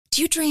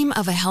Do you dream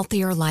of a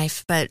healthier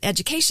life, but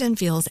education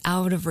feels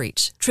out of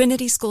reach?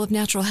 Trinity School of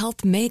Natural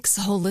Health makes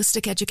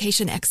holistic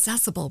education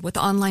accessible with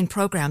online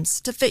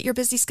programs to fit your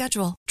busy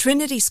schedule.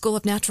 Trinity School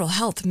of Natural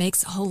Health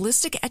makes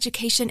holistic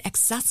education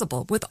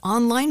accessible with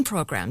online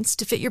programs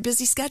to fit your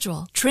busy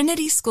schedule.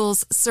 Trinity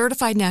School's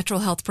Certified Natural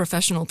Health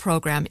Professional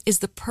Program is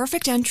the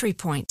perfect entry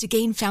point to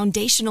gain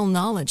foundational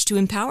knowledge to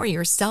empower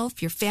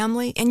yourself, your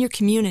family, and your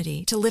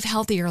community to live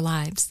healthier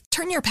lives.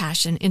 Turn your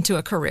passion into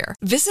a career.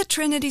 Visit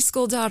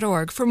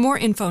trinityschool.org for more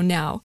info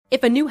now.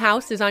 If a new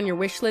house is on your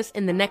wish list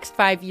in the next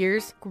 5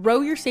 years,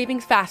 grow your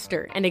savings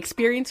faster and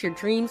experience your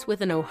dreams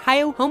with an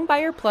Ohio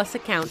Homebuyer Plus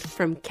account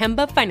from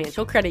Kemba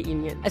Financial Credit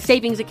Union. A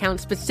savings account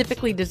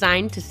specifically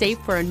designed to save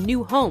for a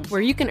new home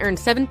where you can earn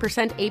 7%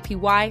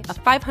 APY,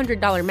 a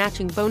 $500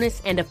 matching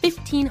bonus, and a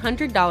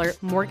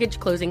 $1,500 mortgage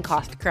closing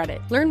cost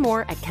credit. Learn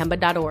more at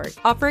Kemba.org.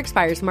 Offer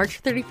expires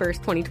March 31st,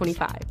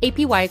 2025.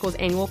 APY equals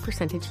annual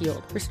percentage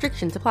yield.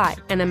 Restrictions apply.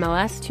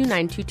 NMLS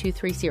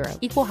 292230.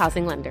 Equal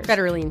housing lender.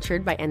 Federally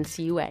insured by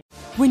NCUA.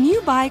 When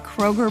you buy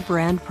Kroger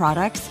brand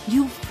products,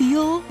 you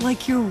feel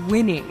like you're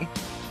winning.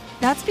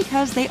 That's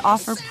because they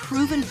offer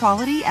proven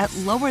quality at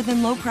lower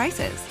than low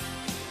prices.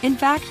 In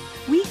fact,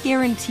 we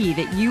guarantee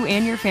that you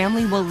and your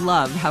family will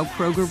love how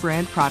Kroger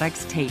brand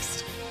products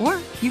taste, or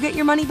you get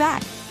your money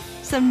back.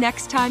 So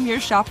next time you're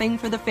shopping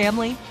for the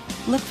family,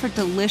 look for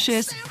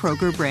delicious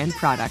Kroger brand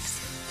products,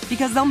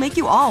 because they'll make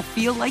you all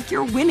feel like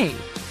you're winning.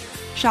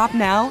 Shop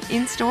now,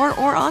 in-store,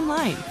 or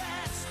online.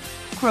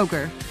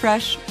 Kroger,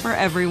 fresh for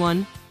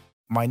everyone.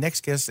 My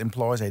next guest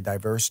employs a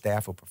diverse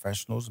staff of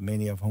professionals,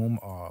 many of whom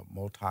are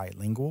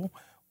multilingual,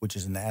 which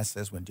is an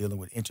asset when dealing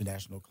with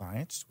international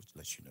clients, which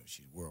lets you know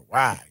she's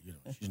worldwide. You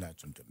know, she's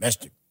not some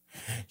domestic.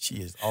 She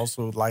is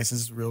also a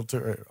licensed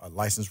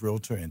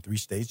realtor in 3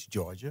 states: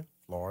 Georgia,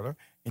 Florida,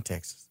 and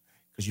Texas.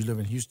 Because you live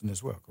in Houston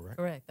as well, correct?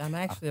 Correct. I'm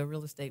actually a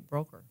real estate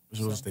broker.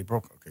 Real estate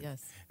broker, okay.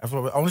 Yes. That's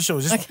what I want to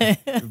show. Just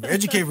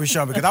educate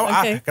Rashawn, because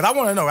I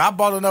want to know. I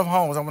bought enough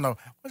homes. I want to know,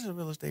 what's a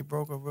real estate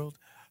broker?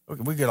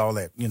 Okay, we get all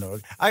that, you know.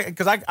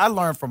 Because I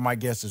learn from my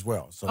guests as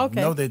well. So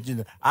know that, you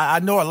know,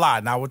 I know a lot.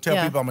 And I will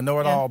tell people I'm a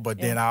know-it-all, but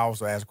then I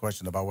also ask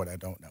questions about what I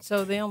don't know.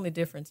 So the only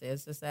difference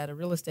is that a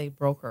real estate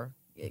broker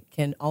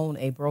can own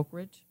a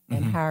brokerage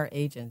and hire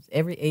agents.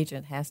 Every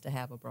agent has to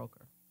have a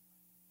broker.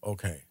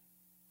 Okay,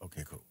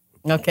 cool.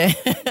 Okay.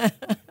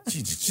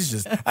 She's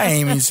just, I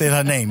ain't even said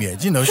her name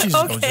yet. You know, she's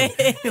just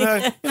okay.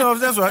 gonna, you know,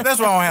 that's why I don't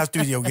have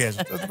studio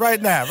guests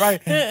right now,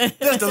 right?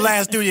 That's the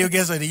last studio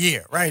guest of the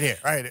year, right here.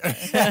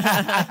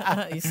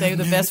 You save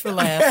the best for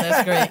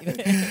last. That's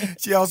great.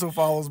 She also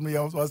follows me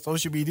on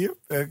social media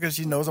because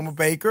she knows I'm a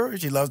baker.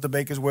 She loves to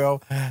bake as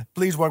well.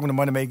 Please welcome to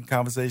Money Making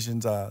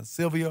Conversations,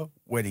 Sylvia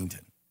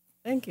Whittington.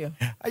 Thank you.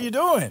 How you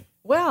doing?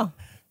 Well.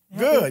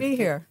 Good. Happy to be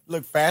here.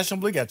 Look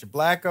fashionably. Got your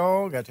black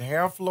on. Got your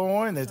hair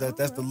flowing.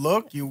 That's the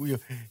look. You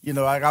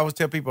know. I always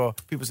tell people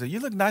say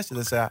you look nice.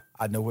 They say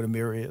I know what a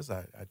mirror is.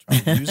 I try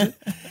to use it.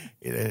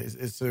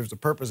 It serves a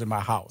purpose in my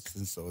house,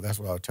 and so that's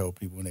what I tell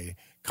people when they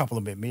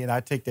compliment me, and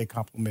I take that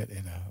compliment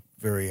in a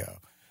very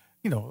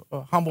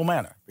humble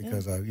manner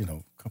because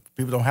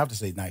people don't have to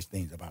say nice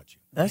things about you.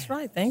 That's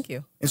right. Thank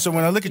you. And so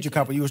when I look at your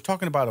company, you was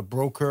talking about a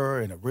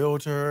broker and a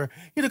realtor,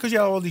 because you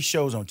have all these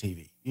shows on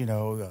TV, yes.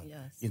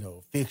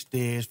 Fix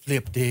this,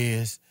 flip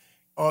this.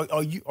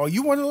 Are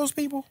you one of those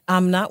people?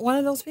 I'm not one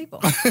of those people.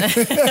 You're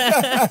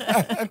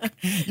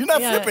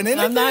not flipping anything?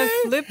 I'm not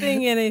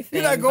flipping anything.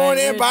 You're not going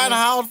in buying a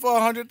house for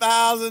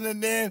 $100,000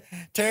 and then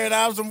tearing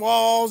out some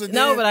walls?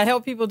 No, but I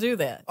help people do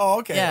that. Oh,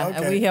 okay. Yeah, okay.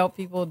 And we help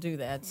people do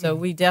that. So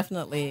we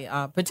definitely,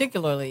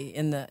 particularly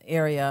in the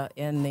area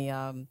in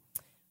the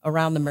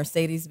around the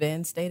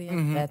Mercedes-Benz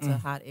Stadium, that's a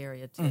hot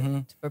area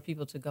for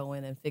people to go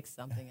in and fix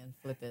something and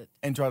flip it.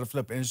 And try to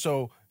flip it. And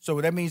so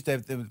that means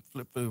that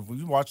if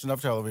you watch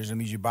enough television, it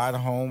means you buy the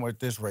home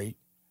at this rate,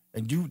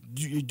 and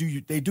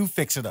they do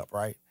fix it up,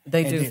 right?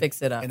 They do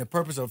fix it up. And the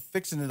purpose of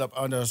fixing it up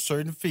under a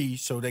certain fee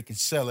so they can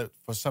sell it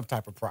for some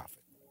type of profit.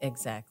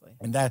 Exactly.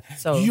 And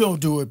you don't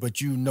do it, but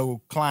you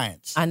know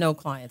clients. I know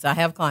clients. I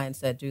have clients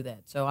that do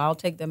that. So I'll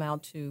take them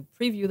out to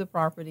preview the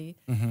property,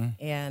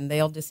 and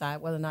they'll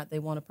decide whether or not they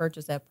want to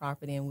purchase that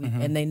property,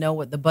 and they know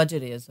what the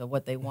budget is of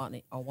what they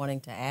are wanting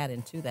to add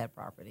into that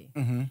property.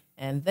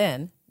 And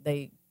then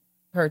they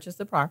purchase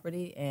the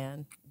property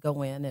and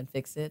go in and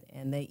fix it,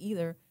 and they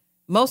either,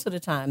 most of the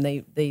time,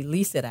 they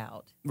lease it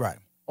out. Right.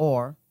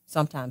 Or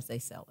sometimes they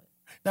sell it.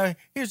 Now,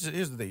 here's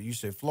the thing. You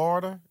said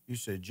Florida, you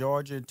said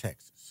Georgia, and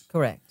Texas.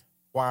 Correct.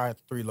 Why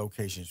 3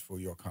 locations for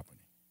your company?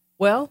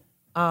 Well,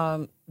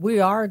 we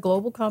are a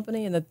global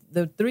company, and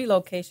the 3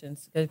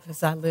 locations,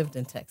 because I lived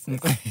in Texas.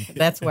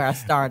 That's where I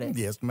started.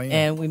 Yes, ma'am.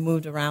 And we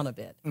moved around a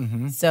bit.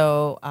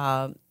 So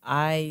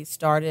I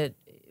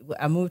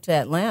moved to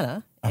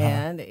Atlanta,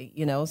 and,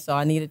 so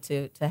I needed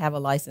to have a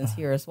license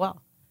here as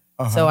well.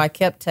 So I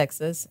kept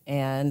Texas,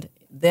 and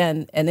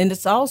then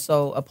it's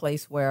also a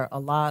place where a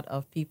lot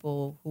of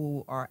people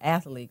who are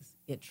athletes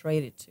get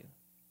traded to.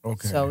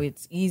 Okay. So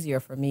it's easier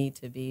for me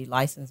to be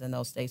licensed in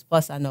those states.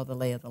 Plus, I know the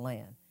lay of the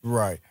land.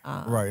 Right.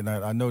 Right. And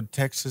I know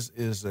Texas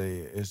is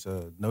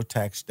a no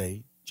tax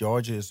state.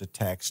 Georgia is a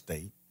tax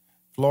state.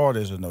 Florida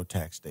is a no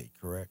tax state.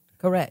 Correct.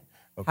 Correct.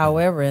 Okay.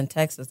 However, in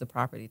Texas, the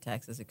property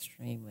tax is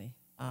extremely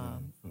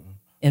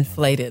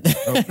inflated.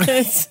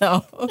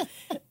 So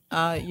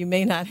you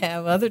may not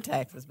have other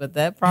taxes, but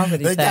that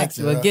property tax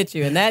will get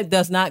you. And that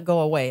does not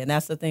go away. And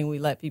that's the thing we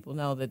let people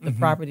know, that the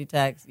property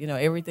tax,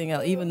 everything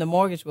else, even the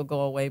mortgage will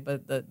go away,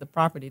 but the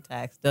property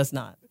tax does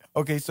not.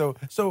 Okay, so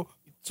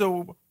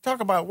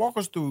walk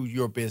us through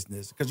your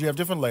business, because you have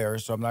different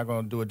layers, so I'm not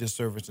going to do a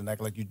disservice and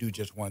act like you do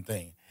just one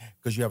thing,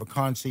 because you have a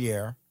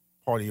concierge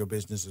part of your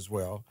business as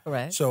well.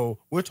 Correct. So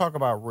we'll talk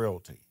about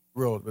realty,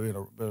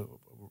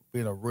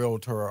 being a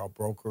realtor or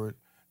broker.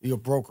 You're a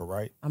broker,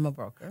 right? I'm a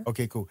broker.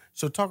 Okay, cool.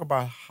 So talk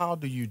about how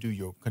do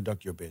you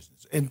conduct your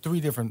business in 3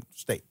 different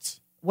states?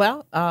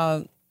 Well,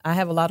 I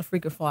have a lot of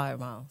frequent flyer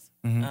miles.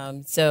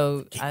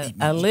 So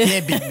I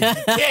live. You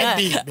can't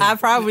beat me. I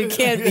probably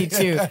can't beat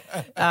you.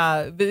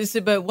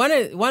 But one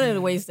of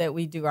the ways that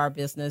we do our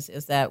business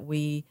is that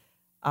we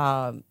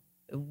have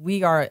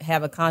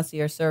a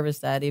concierge service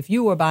that if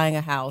you were buying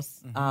a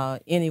house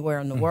anywhere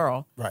in the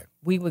world, right,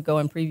 we would go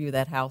and preview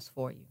that house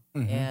for you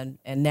and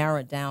narrow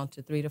it down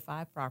to 3 to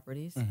 5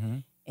 properties.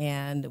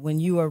 And when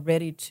you are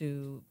ready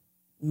to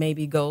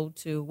maybe go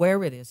to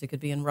where it is, it could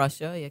be in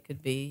Russia, it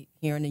could be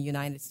here in the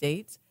United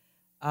States,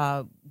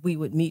 we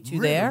would meet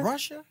you there.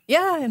 Russia?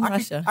 Yeah, in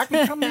Russia. I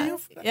can come to you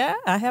for that? Yeah,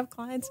 I have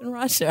clients in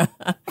Russia.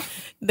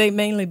 They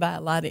mainly buy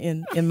a lot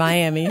in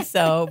Miami.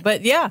 So,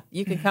 but yeah,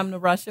 you can come to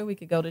Russia. We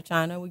could go to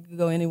China. We could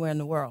go anywhere in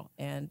the world.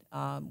 And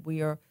we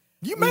have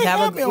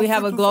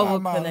a global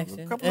connection.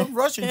 A couple of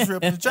Russian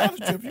trips, and China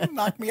trips. You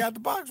knocked me out the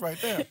box right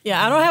there.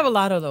 Yeah, I don't have a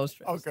lot of those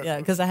trips. Okay. Yeah,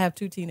 because I have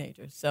 2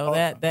 teenagers. So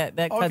that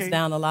cuts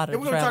down a lot of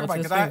travel. We're going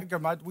to talk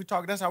about we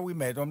talk. That's how we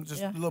met.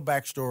 Just a little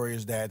backstory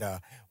is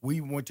that we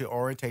went to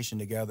orientation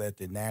together at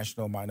the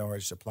National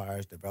Minority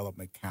Suppliers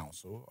Development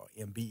Council, or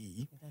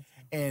MBE,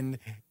 and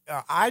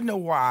I know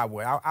why I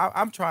went.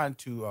 I'm trying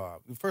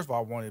to. First of all,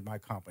 I wanted my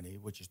company,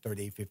 which is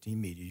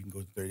 3815 Media. You can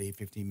go to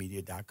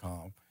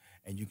 3815media.com,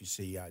 and you can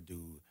see I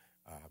do.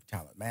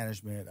 Talent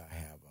management.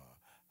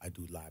 I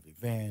do live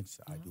events.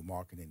 I do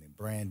marketing and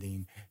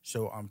branding.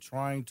 So I'm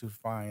trying to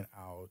find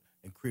out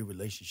and create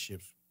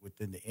relationships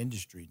within the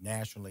industry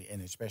nationally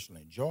and especially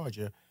in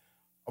Georgia,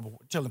 of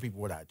telling people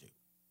what I do.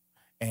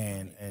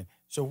 And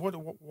so what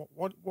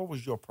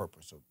was your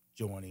purpose of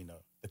joining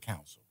the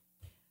council?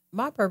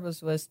 My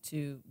purpose was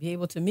to be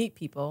able to meet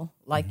people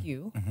like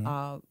you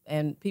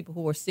and people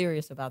who are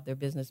serious about their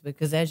business,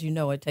 because as you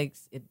know,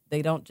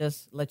 they don't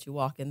just let you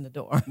walk in the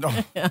door. No.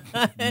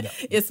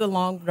 It's a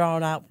long,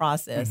 drawn out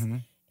process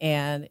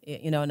and,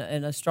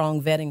 and a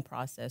strong vetting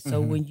process.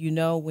 So when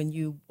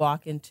you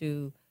walk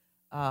into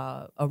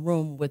a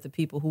room with the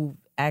people who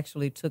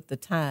actually took the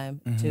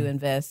time to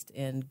invest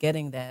in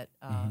getting that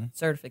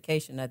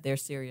certification, that they're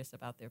serious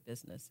about their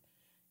business.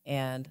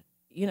 And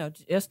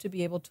just to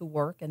be able to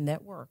work and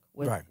network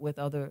with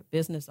other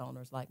business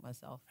owners like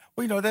myself.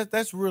 Well,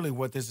 that's really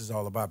what this is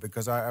all about,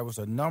 because I was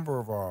a number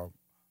of our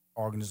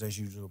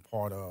organizations you're a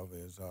part of,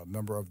 is a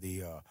member of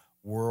the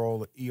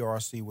World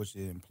ERC, which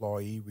is the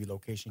Employee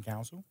Relocation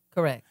Council.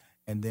 Correct.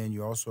 And then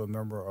you're also a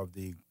member of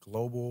the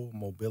Global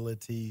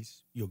Mobility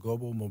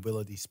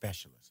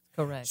Specialist.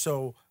 Correct.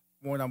 So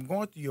when I'm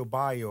going through your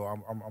bio,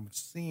 I'm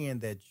seeing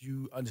that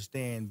you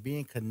understand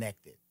being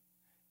connected.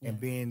 And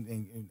being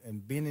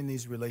in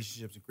these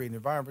relationships and creating an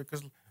environment,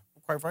 because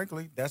quite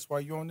frankly, that's why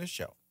you're on this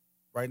show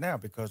right now,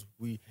 because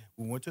we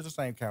went to the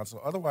same council.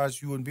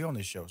 Otherwise, you wouldn't be on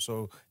this show.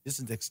 So this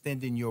is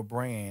extending your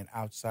brand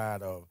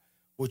outside of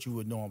what you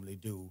would normally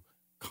do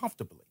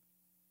comfortably.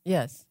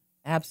 Yes,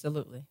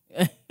 absolutely.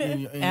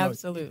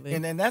 Absolutely.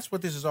 And that's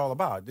what this is all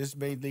about. This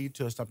may lead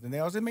to something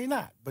else. It may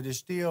not, but it's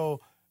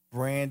still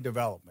brand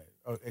development,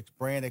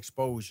 brand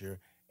exposure.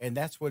 And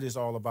that's what it's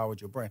all about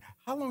with your brand.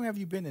 How long have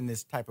you been in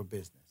this type of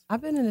business? I've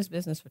been in this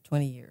business for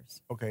 20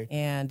 years. Okay.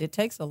 And it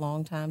takes a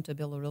long time to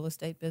build a real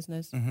estate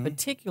business,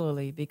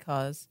 particularly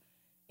because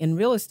in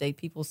real estate,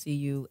 people see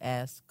you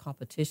as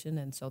competition.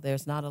 And so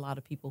there's not a lot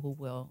of people who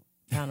will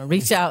kind of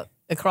reach out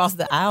across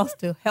the aisles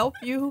to help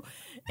you.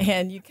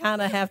 And you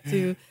kind of have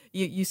to,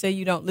 you say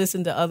you don't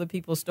listen to other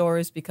people's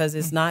stories because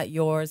it's not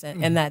yours.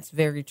 And that's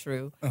very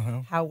true.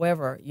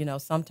 However,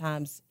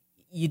 sometimes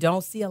you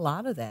don't see a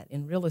lot of that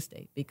in real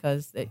estate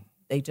because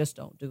they just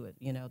don't do it.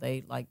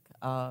 They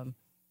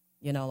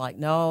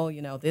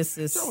this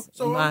is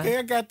okay,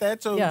 I got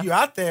that. So you're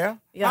out there.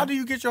 Yeah. How do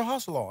you get your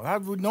hustle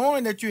on?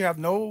 Knowing that you have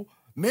no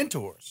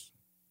mentors.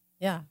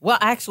 Yeah. Well,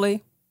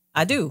 actually,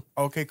 I do.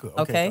 Okay, cool.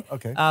 Okay.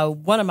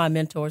 One of my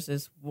mentors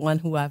is one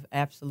who I've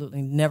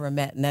absolutely never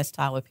met, and that's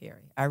Tyler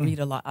Perry. I read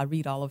a lot. I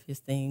read all of his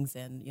things,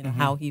 and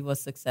how he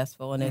was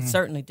successful, and it's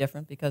certainly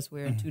different because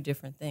we're in 2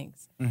 different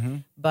things.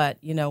 But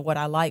what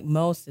I like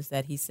most is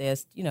that he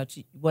says,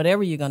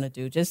 whatever you're going to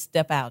do, just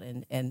step out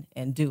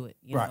and do it.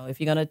 If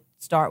you're going to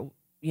start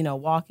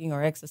walking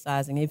or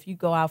exercising. If you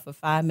go out for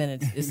 5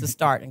 minutes, it's to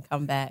start and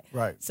come back.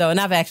 Right. So, and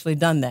I've actually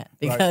done that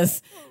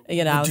because,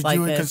 I was like,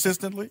 did you do it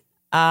consistently?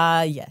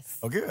 Yes.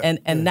 Oh, good.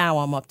 And now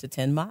I'm up to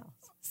 10 miles.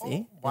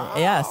 See? Oh, wow.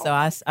 Yeah. So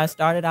I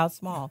started out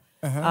small.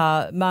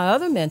 My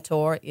other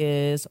mentor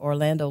is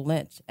Orlando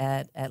Lynch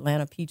at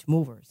Atlanta Peach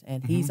Movers,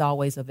 and he's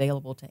always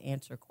available to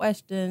answer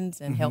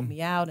questions and help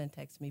me out and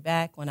text me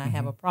back when I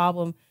have a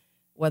problem,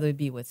 whether it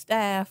be with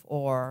staff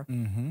or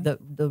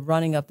the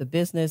running of the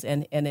business,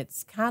 and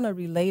it's kind of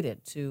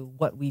related to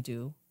what we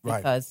do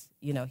because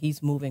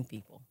he's moving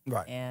people,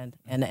 right? And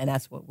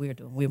that's what we're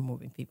doing. We're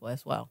moving people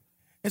as well.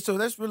 And so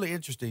that's really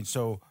interesting.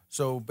 So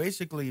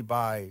basically,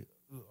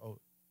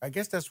 I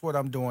guess that's what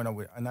I'm doing,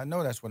 and I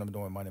know that's what I'm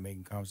doing in Money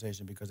Making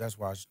Conversation, because that's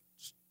why I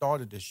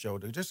started this show,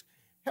 to just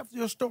have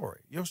your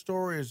story. Your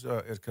story is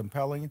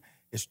compelling.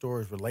 Your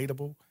story is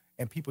relatable,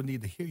 and people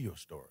need to hear your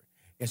story.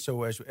 And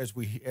so as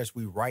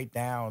we write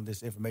down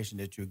this information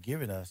that you're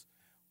giving us,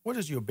 what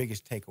is your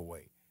biggest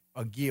takeaway?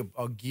 A give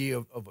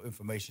of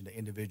information to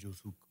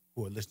individuals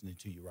who are listening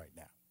to you right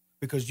now,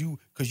 because you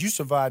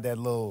survived that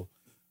little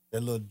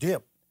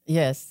dip.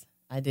 Yes,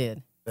 I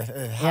did.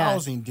 The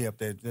housing dip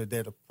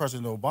that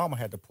President Obama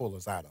had to pull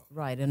us out of.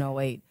 Right, in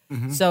 2008.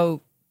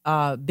 So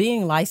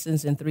being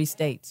licensed in 3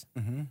 states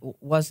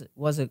was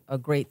a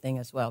great thing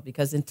as well,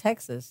 because in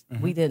Texas,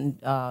 we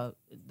didn't,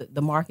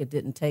 the market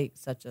didn't take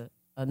such a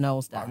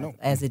nosedive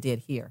as it did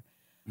here.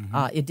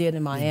 It did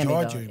in Miami,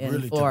 Georgia though, in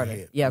really Florida. took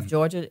a hit. Yeah,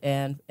 Georgia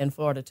and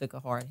Florida took a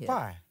hard hit.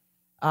 Why?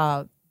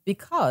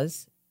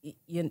 Because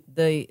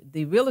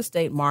the real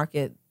estate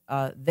market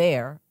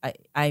there,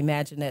 I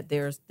imagine that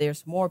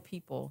there's more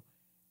people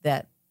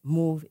that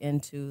move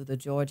into the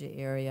Georgia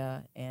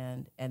area,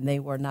 and they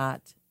were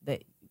not,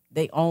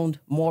 they owned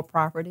more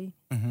property,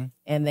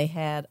 and they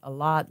had a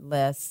lot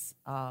less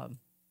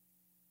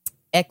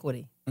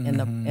equity in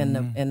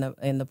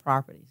the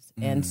properties.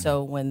 And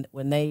so when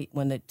they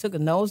took a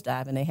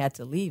nosedive and they had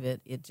to leave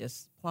it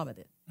just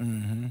plummeted.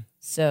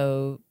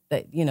 So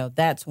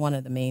that's one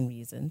of the main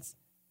reasons.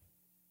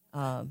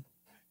 So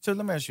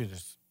let me ask you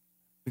this,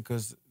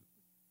 because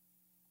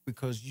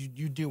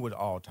you deal with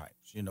all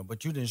types,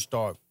 but you didn't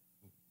start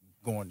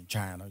going to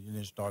China, you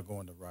didn't start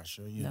going to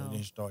Russia, you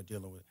didn't start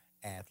dealing with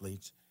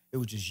athletes. It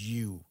was just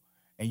you,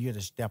 and you had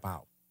to step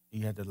out.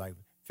 You had to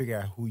figure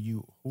out who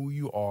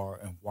you are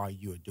and why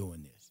you are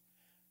doing this.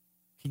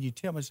 Can you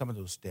tell me some of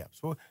those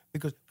steps? Well,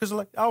 because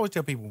I always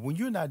tell people, when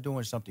you're not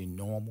doing something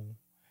normal,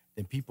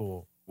 then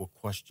people will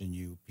question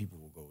you. People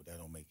will go, "That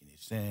don't make any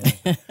sense."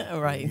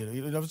 Right.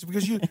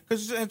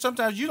 Because and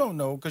sometimes you don't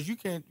know, because you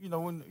can't.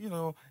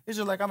 It's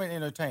just like I'm in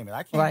entertainment.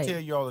 I can't tell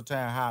you all the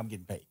time how I'm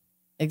getting paid.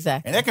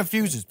 Exactly. And that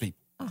confuses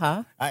people.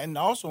 And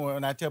also,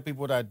 when I tell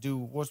people what I do,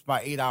 what's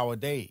my 8-hour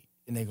day,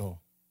 and they go,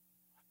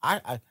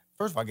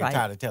 first of all, I get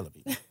tired of telling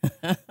people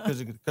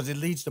because it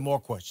leads to more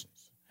questions.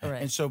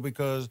 Correct. And so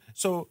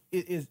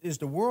is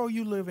the world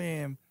you live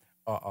in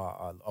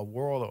a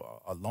world,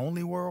 a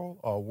lonely world,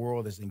 or a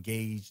world that's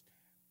engaged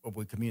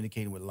with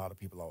communicating with a lot of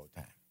people all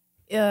the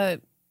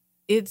time?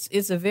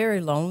 It's a very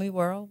lonely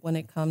world when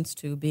it comes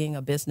to being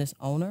a business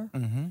owner,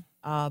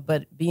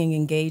 but being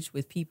engaged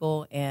with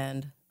people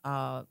and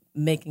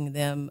making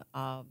them,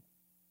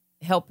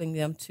 helping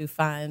them to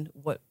find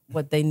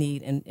what they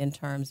need in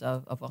terms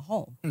of a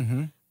home.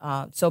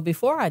 So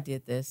before I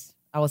did this,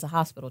 I was a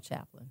hospital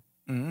chaplain,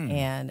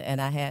 and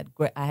I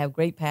have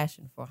great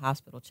passion for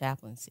hospital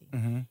chaplaincy.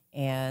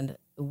 And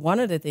one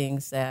of the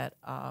things that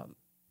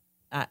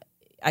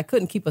I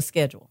couldn't keep a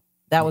schedule.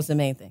 That was the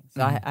main thing.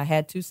 So I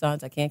had 2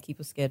 sons. I can't keep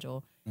a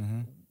schedule.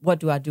 What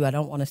do? I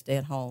don't want to stay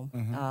at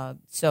home.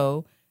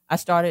 So I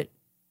started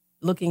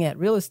looking at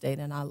real estate,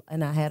 and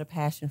I had a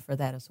passion for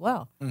that as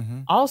well.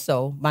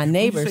 Also, my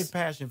neighbors. When you say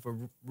passion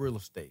for real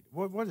estate,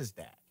 what is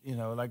that?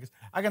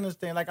 I can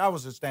understand. I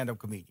was a stand-up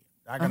comedian.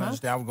 I can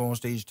understand. I would go on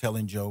stage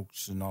telling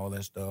jokes and all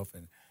that stuff,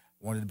 and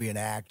wanted to be an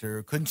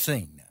actor. Couldn't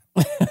sing now.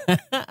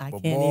 I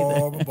can't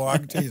either. Boy, I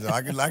can tell you,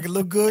 I can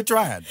look good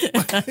trying.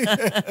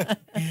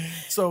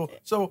 So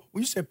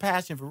when you say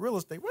passion for real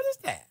estate, what is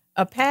that?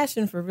 A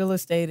passion for real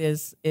estate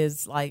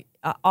is like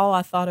all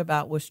I thought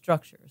about was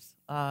structures,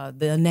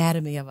 the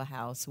anatomy of a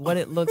house, what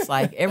it looks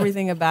like,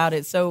 everything about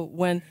it. So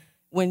when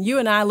you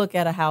and I look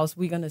at a house,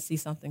 we're going to see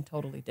something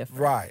totally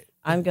different. Right.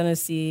 I'm going to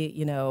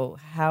see,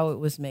 how it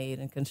was made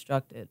and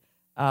constructed.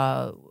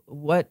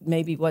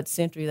 What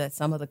century that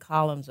some of the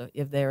columns, or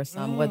if there are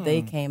some, what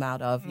they came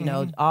out of,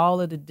 all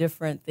of the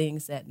different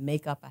things that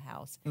make up a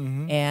house.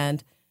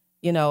 And,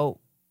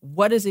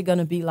 what is it going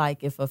to be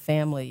like if a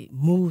family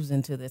moves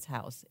into this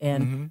house?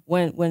 And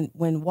when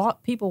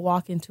people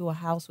walk into a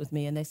house with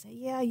me and they say,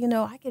 yeah,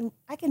 I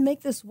can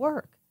make this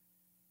work,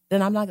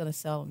 then I'm not going to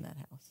sell them that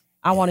house.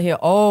 I want to hear,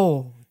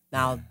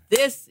 now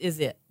this is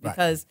it,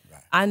 because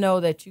I know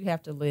that you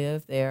have to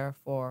live there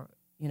for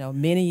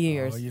many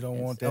years. Oh, you don't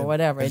want that. Or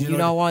whatever. And you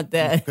don't want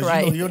that,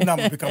 right? Your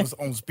number becomes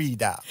on speed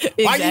dial.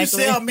 Exactly. Why you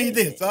sell me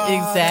this?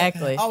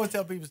 Exactly. I always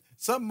tell people,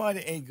 some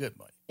money ain't good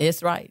money.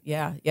 It's right.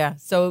 Yeah, yeah.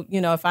 So,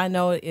 if I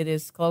know it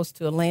is close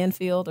to a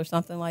landfill or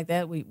something like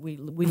that, we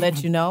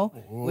let you know.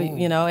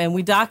 And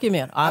we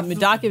document. I'm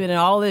documenting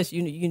all this.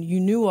 You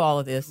knew all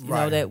of this. You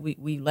know that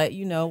we let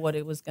you know what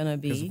it was going to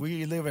be. Because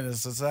we live in a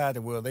society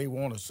where they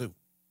want to sue.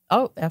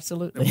 Oh,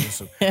 absolutely.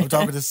 I'm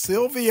talking to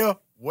Sylvia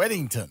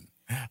Weddington,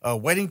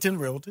 Weddington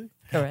Realty.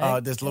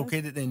 Correct. That's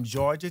located in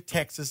Georgia,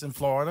 Texas, and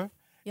Florida.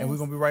 Yes. And we're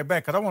going to be right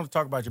back because I want to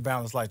talk about your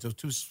balanced life. Those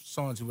two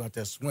sons who out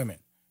there swimming.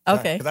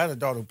 Okay. Because I had a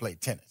daughter who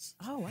played tennis.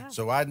 Oh, wow.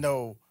 So I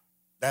know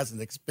that's an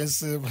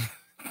expensive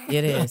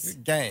it is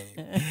game.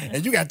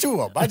 And you got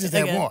two of them. I just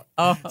had one.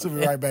 Oh, So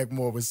we'll be right back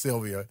more with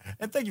Sylvia.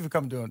 And thank you for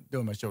coming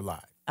doing my show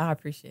live. I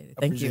appreciate it.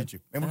 I Thank appreciate you.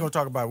 And we're going to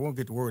talk about, we'll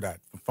get the word out,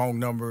 phone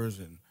numbers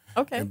and,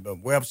 and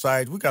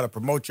websites. We got to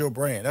promote your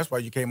brand. That's why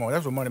you came on.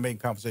 That's what Money Making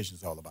Conversation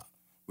is all about.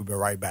 We'll be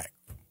right back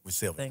with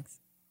Sylvia. Thanks.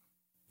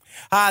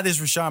 Hi, this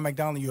is Rushion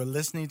McDonald. You're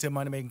listening to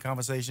Money Making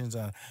Conversations.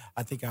 I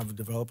think I've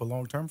developed a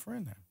long-term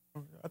friend now.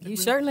 You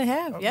certainly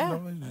have, yeah.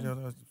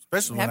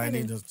 Especially when I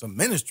need some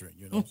ministry,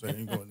 you know what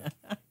I'm saying?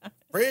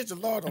 Praise the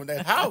Lord on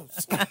that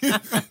house.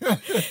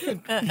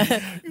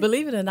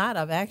 Believe it or not,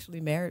 I've actually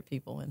married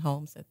people in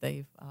homes that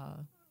they've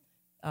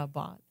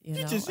bought,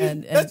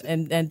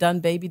 and done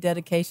baby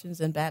dedications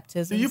and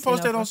baptisms. Do you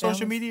post that on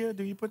social social media?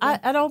 Do you put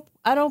that?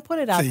 I don't put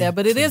it out there,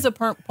 but it is a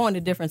point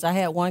of difference. I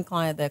had one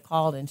client that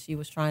called and she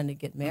was trying to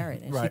get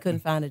married and she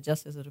couldn't find a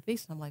justice of the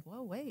peace. I'm like,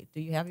 well, wait,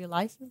 do you have your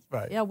license?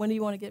 Right. Yeah. When do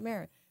you want to get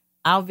married?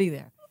 I'll be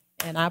there.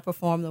 And I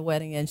performed the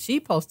wedding, and she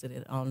posted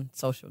it on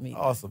social media.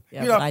 Awesome.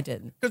 Yeah, but I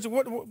didn't. Because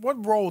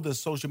what role does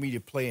social media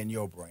play in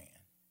your brand?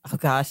 Oh,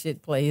 gosh,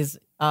 it plays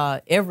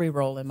every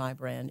role in my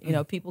brand.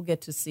 People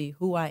get to see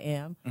who I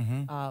am,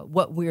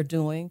 what we're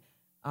doing,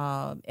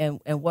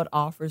 and what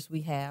offers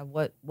we have,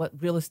 what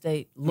real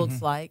estate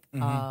looks like,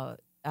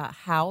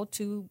 how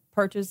to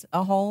purchase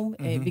a home,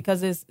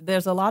 because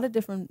there's a lot of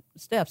different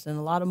steps and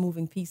a lot of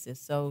moving pieces.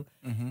 So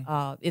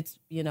it's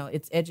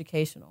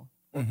educational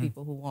for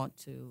people who want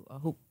to,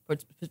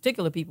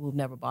 particular people who've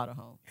never bought a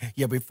home.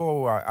 Yeah,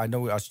 before I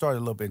know I started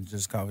a little bit into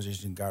this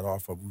conversation, got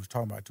off of, we was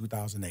talking about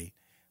 2008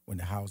 when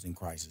the housing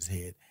crisis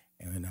hit,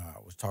 and I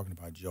was talking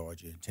about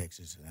Georgia and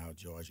Texas and how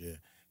Georgia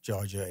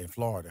and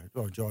Florida,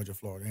 or Georgia,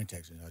 Florida, and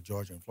Texas, how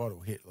Georgia and Florida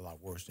were hit a lot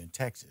worse than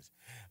Texas.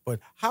 But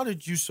how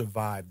did you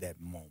survive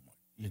that moment?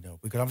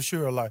 Because I'm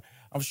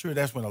sure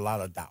that's when a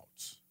lot of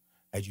doubts.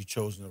 Had you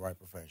chosen the right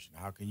profession?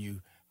 How can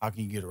you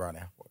get around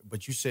that?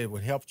 But you said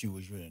what helped you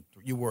was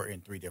you were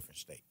in 3 different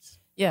states.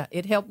 Yeah,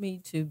 it helped me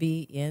to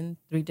be in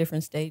 3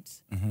 different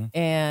states,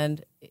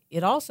 and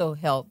it also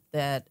helped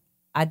that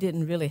I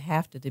didn't really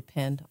have to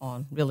depend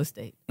on real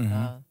estate,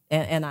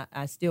 and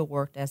I still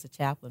worked as a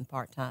chaplain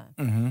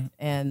part-time.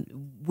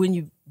 And when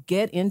you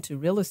get into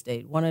real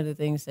estate, one of the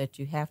things that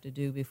you have to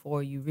do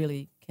before you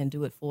really can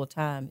do it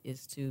full-time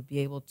is to be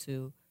able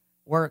to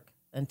work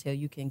until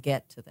you can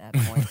get to that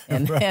point,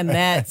 and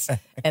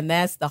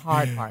that's the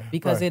hard part,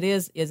 because it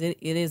is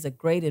a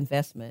great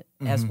investment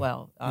as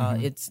well.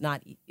 It's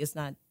not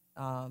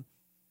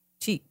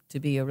cheap to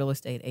be a real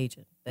estate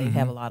agent. They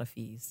have a lot of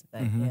fees,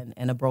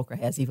 and a broker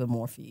has even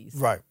more fees.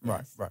 Right.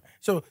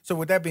 So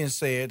with that being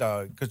said,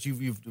 because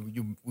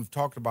we've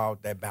talked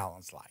about that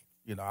balanced life.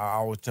 I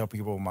always tell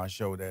people on my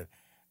show that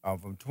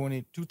from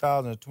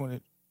 2000 to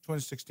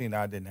 2016,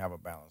 I didn't have a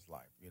balanced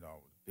life. I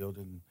was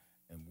building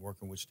and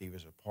working with Steve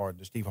as a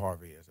partner, Steve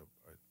Harvey as a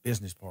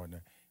business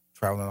partner,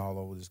 traveling all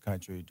over this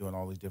country, doing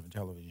all these different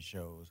television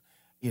shows.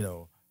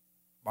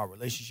 My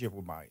relationship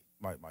with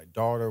my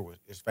daughter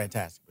is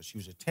fantastic, but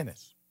she's a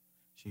tennis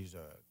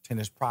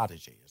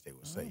prodigy, as they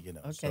would say,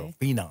 so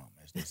phenom,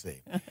 as they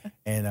say.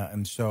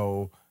 And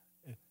so,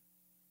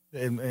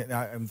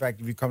 in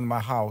fact, if you come to my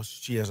house,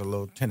 she has a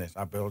little tennis.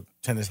 I built a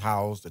tennis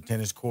house, the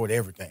tennis court,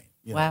 everything.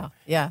 Wow,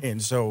 yeah.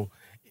 And so,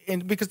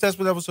 because that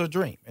was her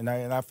dream, and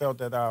I felt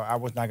that I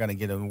was not going to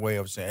get in the way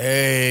of saying,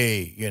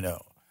 hey,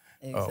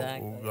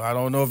 Exactly. I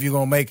don't know if you're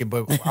going to make it,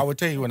 but I would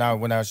tell you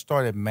when I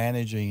started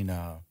managing,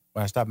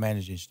 when I stopped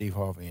managing Steve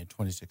Harvey in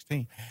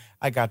 2016,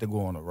 I got to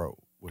go on the road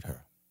with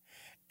her.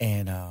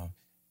 And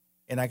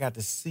I got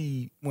to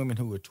see women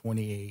who were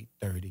 28,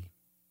 30.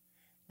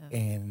 Yeah.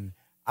 And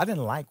I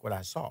didn't like what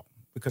I saw,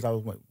 because I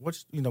was like,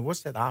 what's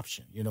that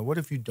option? What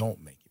if you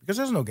don't make it? Because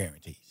there's no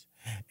guarantees.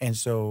 And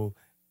so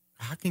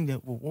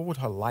what would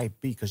her life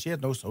be? Because she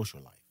had no social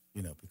life,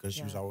 because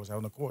she was always out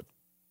on the court.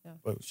 Yeah.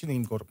 But she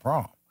didn't even go to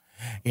prom,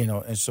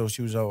 and so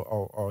she was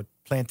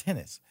playing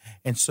tennis.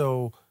 And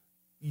so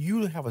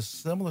you have a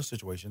similar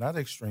situation, not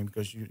extreme,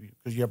 because you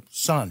have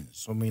sons.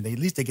 So, at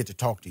least they get to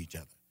talk to each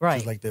other. Right.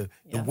 Just like the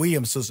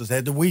Williams sisters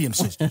had the Williams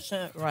sisters.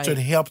 Right. So it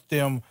helped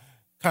them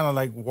kind of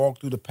like walk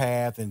through the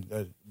path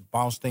and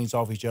bounce things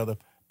off each other,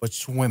 but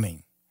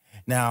swimming.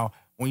 Now,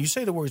 when you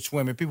say the word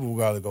swimming, people will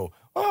rather go,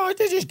 oh,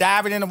 they're just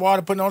diving in the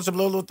water, putting on some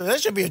little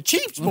that should be a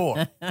cheap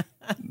sport.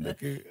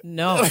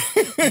 No,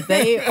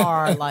 they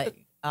are like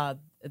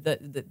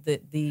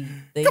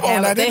they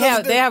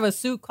have a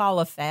suit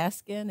called a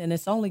Faskin, and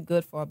it's only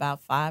good for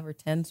about 5 or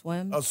 10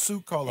 swims. A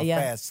suit called a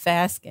Faskin.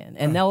 Faskin,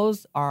 and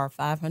those are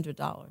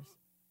 $500.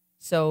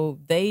 So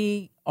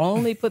they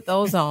only put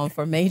those on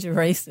for major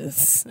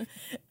races.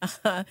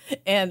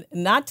 And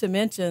not to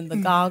mention the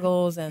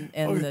goggles and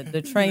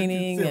the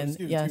training. And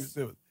yes.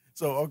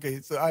 So, okay,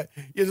 so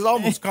it's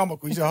almost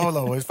comical. You say, hold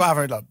on, it's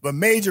 $500. But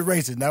major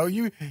races. Now,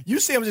 you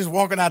see them just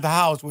walking out the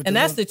house with and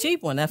that's the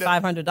cheap one, that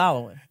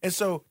 $500 one. And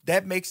so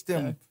that makes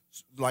them,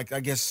 like, I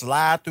guess,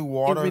 slide through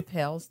water. It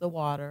repels the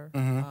water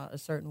a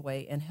certain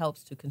way and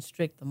helps to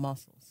constrict the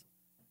muscles.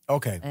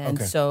 Okay. And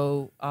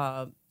so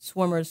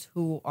swimmers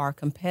who are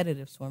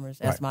competitive swimmers,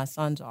 as my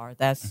sons are,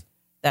 that's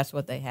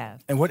what they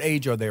have. And what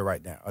age are they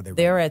right now?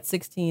 They're at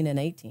 16 and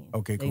 18.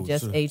 Okay, cool. They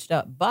just aged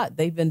up. But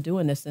they've been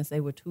doing this since they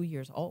were 2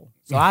 years old.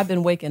 So I've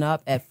been waking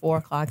up at 4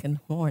 o'clock in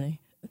the morning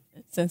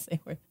since they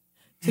were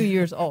 2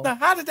 years old. Now,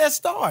 how did that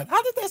start?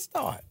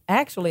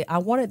 Actually, I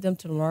wanted them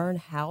to learn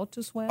how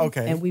to swim.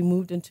 Okay. And we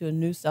moved into a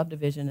new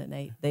subdivision,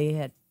 and they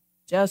had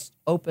just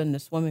opened the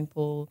swimming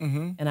pool,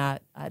 and I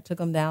took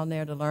them down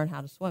there to learn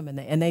how to swim,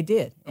 and they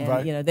did.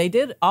 And, they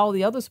did all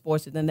the other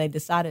sports, and then they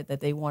decided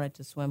that they wanted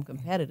to swim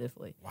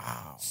competitively.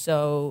 Wow.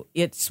 So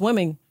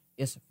swimming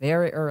is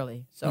very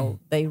early. So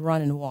they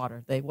run in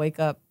water. They wake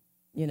up,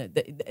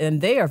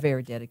 and they are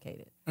very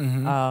dedicated.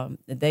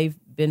 They've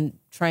been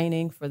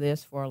training for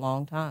this for a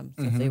long time,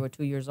 since they were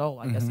 2 years old.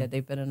 Like I said,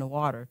 they've been in the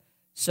water.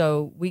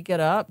 So we get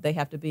up. They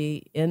have to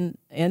be in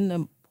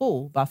the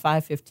pool by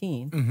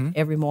 5:15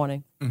 every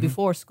morning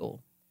before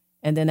school,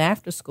 and then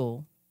after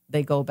school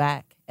they go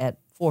back at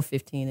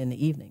 4:15 in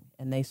the evening,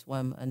 and they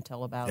swim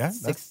until about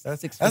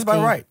 6:15. That's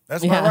about right.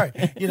 That's about right.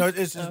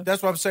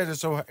 That's what I'm saying.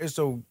 It's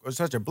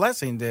such a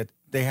blessing that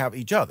they have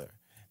each other,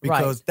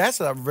 because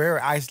that's a very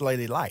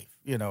isolated life.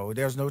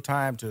 There's no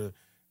time to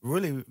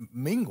really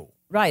mingle.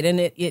 Right, and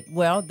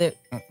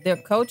their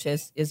coach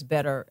is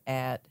better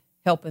at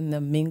helping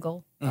them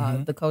mingle,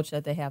 the coach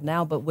that they have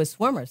now. But with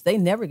swimmers, they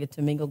never get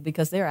to mingle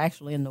because they're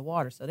actually in the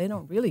water, so they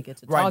don't really get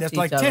to talk to each other.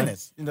 Right, that's like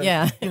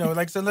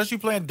tennis. So unless you're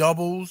playing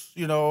doubles,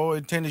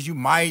 in tennis, you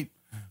might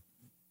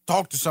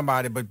talk to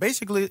somebody, but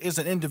basically it's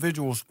an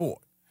individual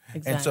sport.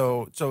 Exactly. And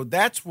so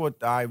that's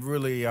what I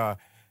really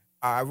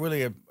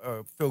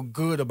feel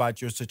good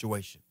about your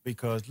situation,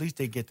 because at least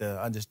they get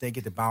to understand,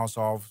 get to bounce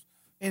off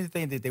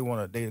anything that they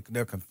want to.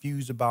 They're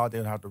confused about. They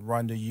don't have to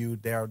run to you.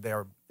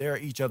 They're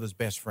each other's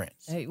best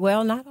friends.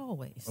 Well, not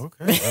always.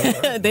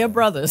 Okay, they're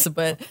brothers,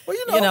 but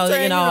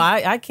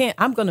I can't.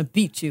 I'm going to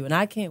beat you, and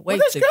I can't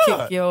wait to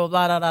kick you. Blah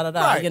blah blah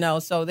blah.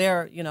 Right. So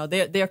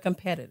they're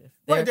competitive.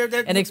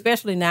 And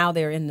especially now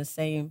they're in the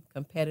same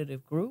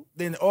competitive group.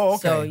 Then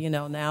okay.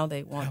 So now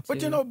they want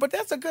to. But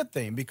that's a good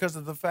thing, because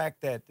of the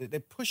fact that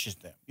it pushes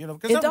them.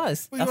 It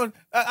does.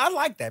 I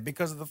like that,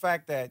 because of the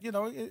fact that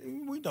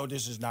we know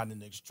this is not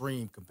an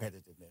extreme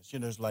competitiveness.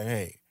 It's like,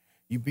 hey,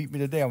 you beat me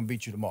today, I'm gonna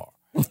beat you tomorrow.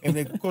 And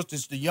then, of course,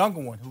 it's the younger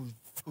one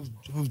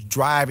who's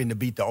driving to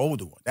beat the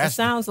older one. That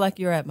sounds like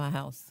you're at my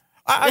house.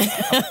 Like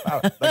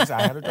I said,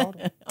 I had a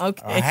daughter.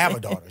 Okay. I have a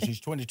daughter. She's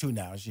 22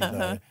 now.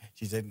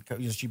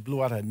 She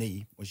blew out her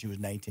knee when she was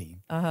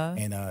 19.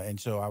 And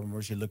so I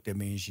remember she looked at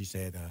me and she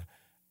said,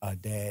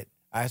 Dad,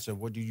 I asked her,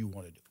 what do you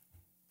want to do?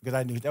 Because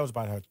I knew that was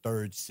about her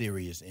third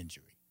serious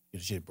injury.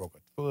 She had broke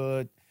a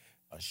foot,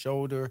 a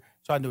shoulder.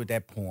 So I knew at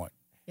that point,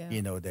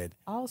 that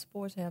all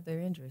sports have their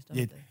injuries, don't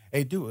they?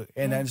 They do.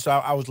 And so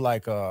I was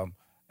like, and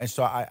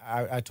so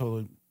I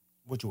told her,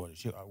 what you want?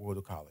 She go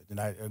to college. And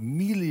I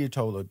immediately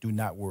told her, do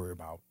not worry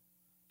about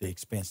the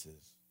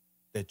expenses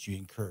that you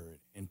incurred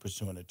in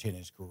pursuing a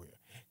tennis career.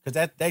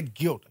 Because that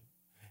guilt,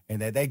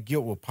 and that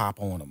guilt will pop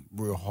on them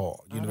real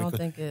hard. I don't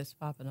think it's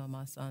popping on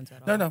my sons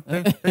at all. No.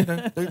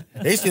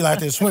 They still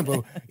out there swim.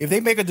 But if they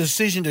make a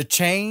decision to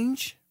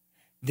change,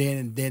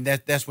 then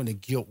that's when the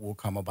guilt will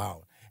come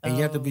about. And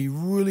you have to be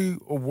really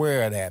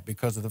aware of that,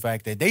 because of the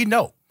fact that they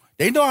know.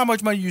 They know how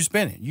much money you're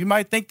spending. You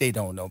might think they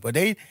don't know, but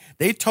they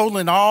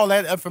totaling all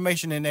that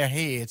information in their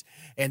heads,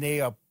 and they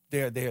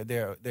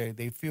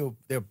feel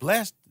they're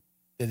blessed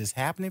that it's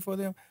happening for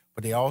them,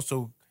 but they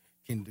also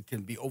can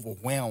be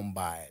overwhelmed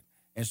by it.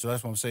 And so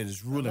that's what I'm saying.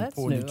 It's really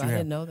important that you have. I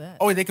didn't know that.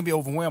 Oh, they can be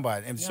overwhelmed by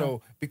it, and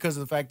so because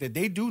of the fact that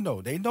they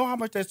know how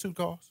much that suit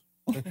costs.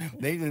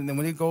 And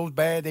when it goes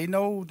bad, they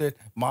know that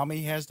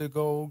mommy has to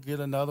go get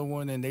another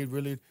one, and they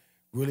really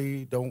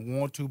don't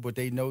want to, but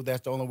they know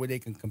that's the only way they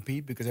can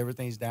compete, because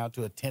everything's down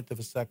to a tenth of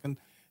a second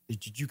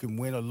that you can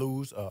win or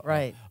lose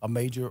a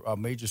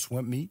major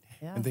swim meet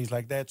and things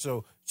like that.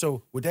 So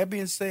with that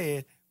being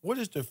said, what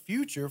is the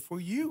future for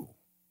you?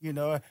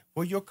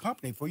 For your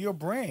company, for your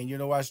brand.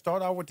 I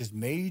start out with this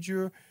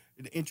major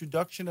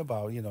introduction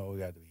about you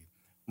got to be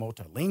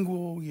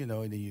multilingual. And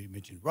then you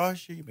mentioned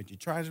Russia, you mentioned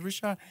China,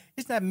 Rishon.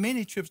 It's not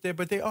many trips there,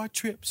 but there are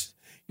trips.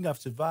 I've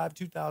survived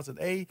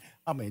 2008.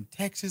 I'm in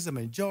Texas. I'm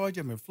in Georgia.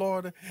 I'm in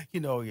Florida.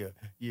 If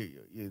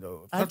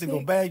something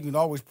go bad, you can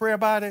always pray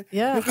about it.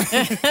 Yeah.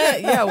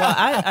 Yeah. Well,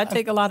 I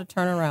take a lot of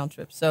turnaround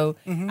trips. So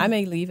I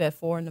may leave at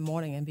 4 a.m.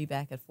 and be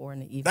back at 4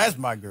 p.m. That's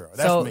my girl.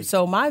 That's me.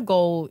 So my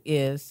goal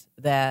is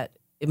that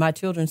if my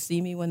children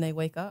see me when they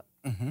wake up,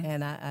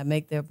 and I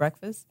make their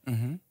breakfast,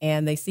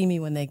 and they see me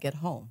when they get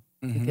home.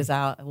 because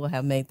I will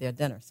have made their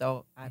dinner.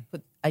 So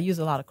I use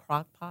a lot of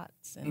crock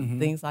pots and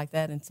things like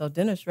that, and so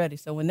dinner's ready.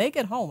 So when they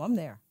get home, I'm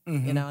there,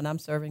 and I'm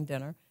serving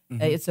dinner.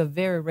 It's a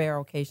very rare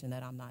occasion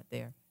that I'm not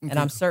there, and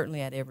I'm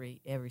certainly at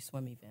every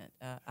swim event.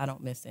 I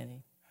don't miss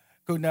any.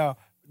 Cool. Now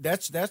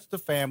that's the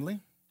family,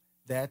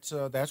 that's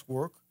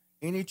work.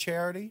 Any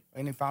charity,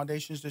 any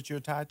foundations that you're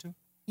tied to?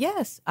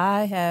 Yes,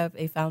 I have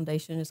a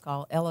foundation. It's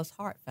called Ellis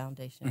Hart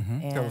Foundation.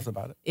 And Tell us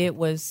about it. It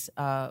was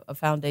a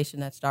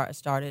foundation that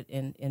started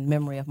in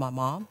memory of my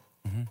mom.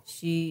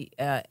 She,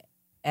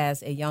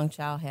 as a young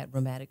child, had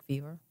rheumatic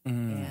fever,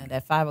 and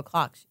at 5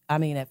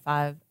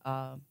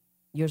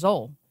 years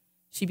old,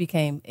 she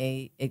became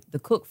the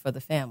cook for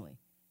the family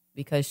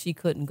because she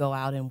couldn't go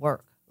out and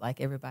work like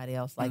everybody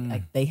else.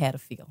 Like they had a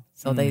field,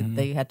 so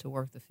they had to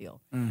work the field.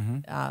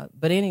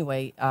 But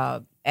anyway,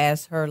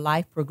 as her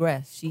life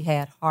progressed, she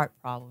had heart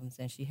problems,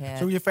 and she had.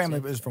 So your family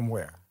is from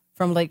where?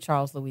 From Lake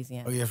Charles,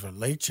 Louisiana. Oh, yeah, from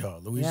Lake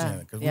Charles, Louisiana.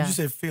 Because when you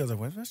say fields, I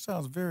went, that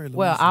sounds very Louisiana.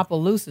 Well,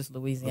 Opelousas,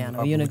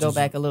 Louisiana. You know, go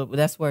back a little bit.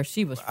 That's where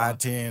she was from.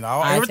 I-10.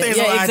 Everything's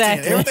on I-10.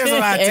 Exactly. Everything's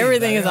on I-10.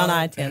 Everything is on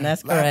I-10.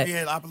 That's correct.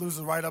 Lafayette,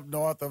 Opelousas right up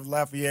north of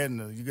Lafayette.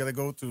 And you can't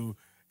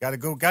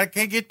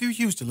get through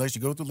Houston unless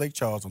you go through Lake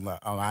Charles on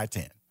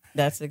I-10.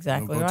 That's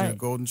exactly go right. to the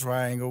Golden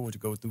Triangle, which you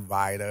go through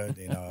Vida,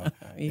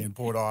 and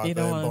Port Arthur, and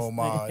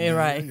Beaumont. You're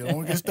right. You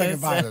don't get stuck in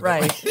Vida.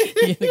 Right.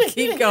 You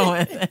keep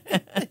going.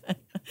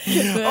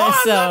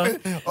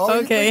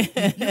 Okay.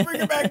 You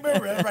bring it back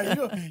memory. That's right.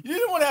 You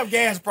didn't want to have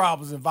gas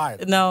problems in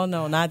Vida. No,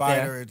 not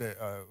there.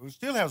 Vida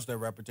still has their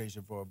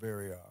reputation for a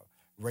very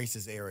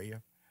racist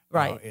area.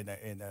 Right. In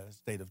the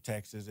state of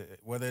Texas,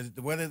 whether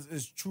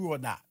it's true or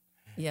not.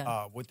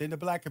 Yeah. Within the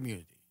black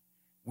community,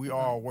 we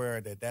are aware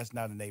that that's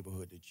not a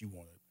neighborhood that you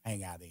want to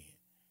hang out in,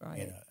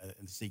 right,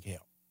 and seek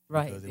help.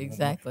 Right,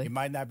 exactly. It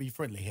might not be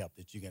friendly help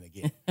that you're gonna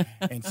get,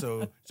 and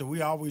so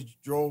we always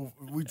drove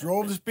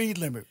the speed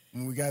limit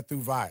when we got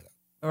through Vida,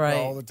 right,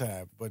 all the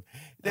time. But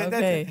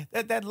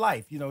that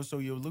life, so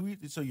your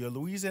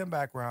Louisiana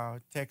background,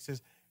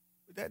 Texas,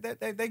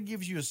 that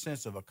gives you a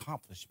sense of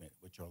accomplishment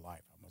with your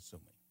life, I'm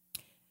assuming.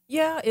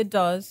 Yeah, it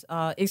does,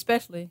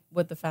 especially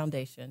with the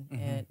foundation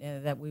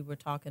and that we were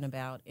talking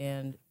about,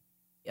 and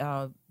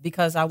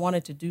because I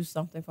wanted to do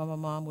something for my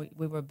mom.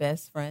 We were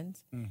best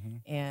friends,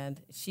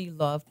 and she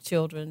loved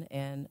children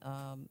and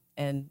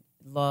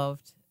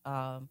loved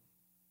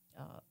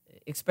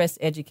express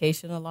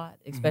education a lot,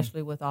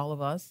 especially with all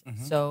of us.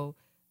 So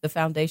the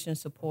foundation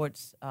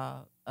supports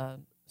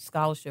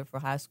scholarship for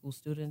high school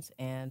students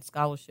and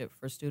scholarship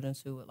for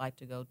students who would like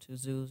to go to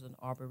zoos and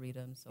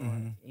arboretums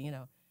or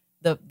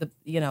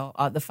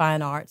the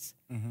fine arts.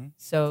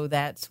 So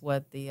that's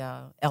what the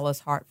Ellis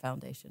Hart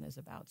Foundation is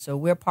about. So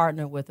we're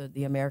partnered with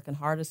the American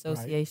Heart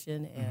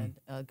Association and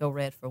Go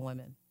Red for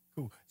Women.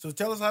 Cool. So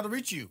tell us how to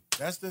reach you.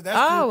 That's the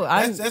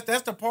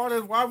part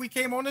of why we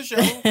came on the show,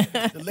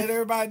 to let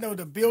everybody know,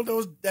 to build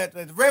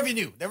the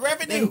revenue.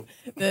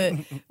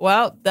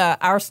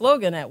 Our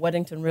slogan at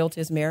Weddington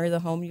Realty is "Marry the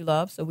Home You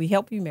Love." So we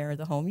help you marry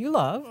the home you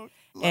love,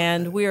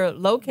 and we're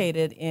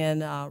located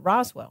in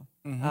Roswell.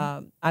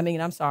 On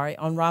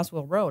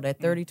Roswell Road at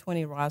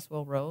 3020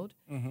 Roswell Road.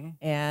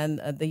 And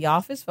the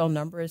office phone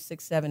number is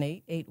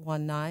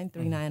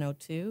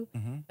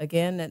 678-819-3902.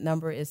 Again, that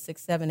number is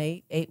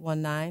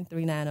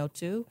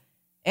 678-819-3902.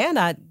 And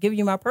I give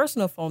you my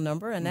personal phone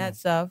number, and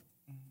that's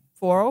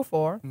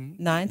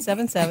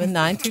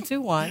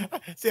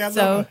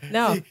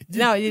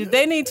 404-977-9221.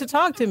 They need to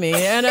talk to me,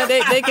 and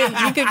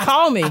you can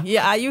call me.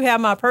 Yeah, you have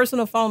my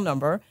personal phone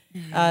number.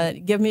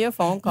 Give me a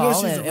phone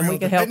call, and we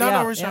can help you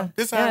out.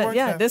 This how it works.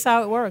 Yeah, this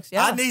how it works.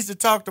 Yeah, I need to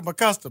talk to my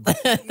customer.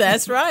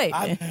 That's right.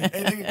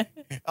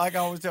 Like I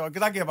always tell,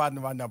 because I give out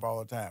my number all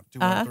the time,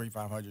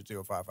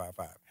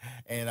 213-500-0555.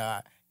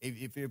 And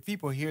if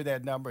people hear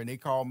that number and they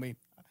call me,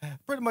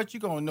 pretty much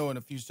you're going to know in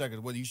a few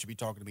seconds whether you should be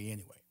talking to me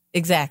anyway.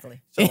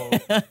 Exactly. So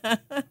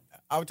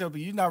I would tell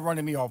people, you're not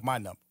running me off my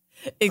number.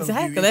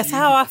 Exactly. So that's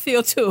how I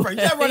feel too. Right,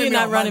 you're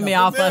not running me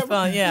off my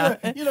phone. Yeah.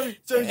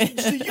 So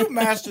you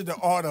mastered the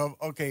art of,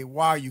 okay,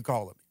 why are you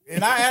calling me?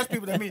 And I ask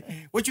people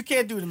what you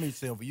can't do to me,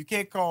 Silver. You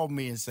can't call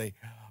me and say,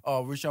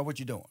 "Oh, Rashawn, what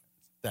you doing?"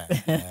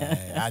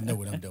 I know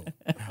what I'm doing.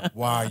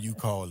 Why are you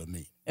calling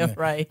me?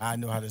 Right. I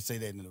know how to say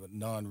that in a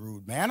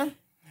non-rude manner.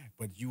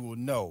 But you will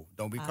know.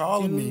 Don't be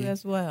calling me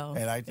as well.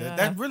 And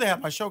that really how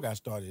my show got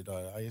started.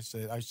 I used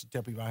to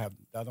tell people I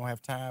don't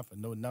have time for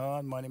no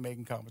non-money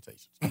making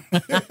conversations.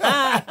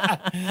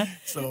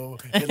 So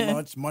it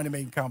launched Money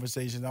Making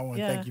Conversations. I want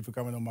to thank you for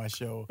coming on my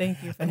show.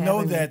 Thank you for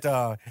having me. That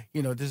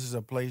this is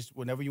a place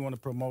whenever you want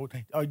to promote.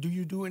 Do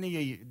you do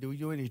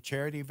any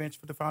charity events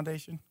for the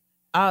foundation?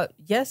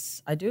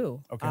 Yes, I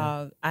do. Okay.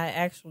 I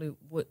actually,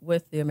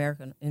 with the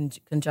in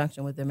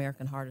conjunction with the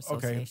American Heart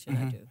Association,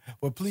 I do.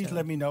 Well, please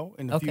let me know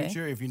in the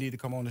future if you need to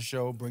come on the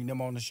show, bring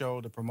them on the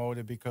show to promote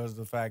it, because of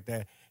the fact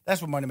that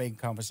that's what Money Making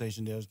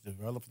Conversation is,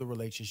 develop the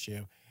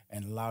relationship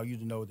and allow you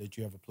to know that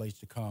you have a place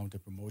to come to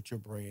promote your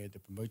brand, to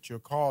promote your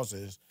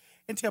causes,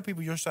 and tell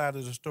people your side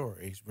of the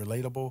story. It's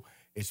relatable,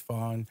 it's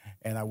fun,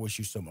 and I wish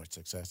you so much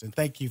success. And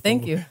thank you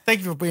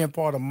for being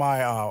part of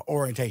my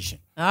orientation.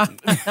 I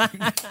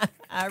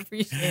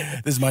appreciate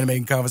it. This Money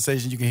Making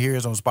Conversation, you can hear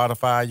us on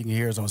Spotify, you can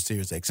hear us on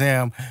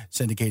SiriusXM,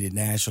 syndicated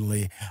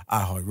nationally,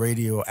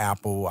 iHeartRadio,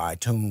 Apple,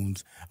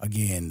 iTunes.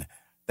 Again,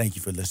 thank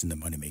you for listening to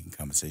Money Making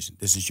Conversation.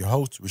 This is your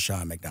host,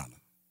 Rushion McDonald.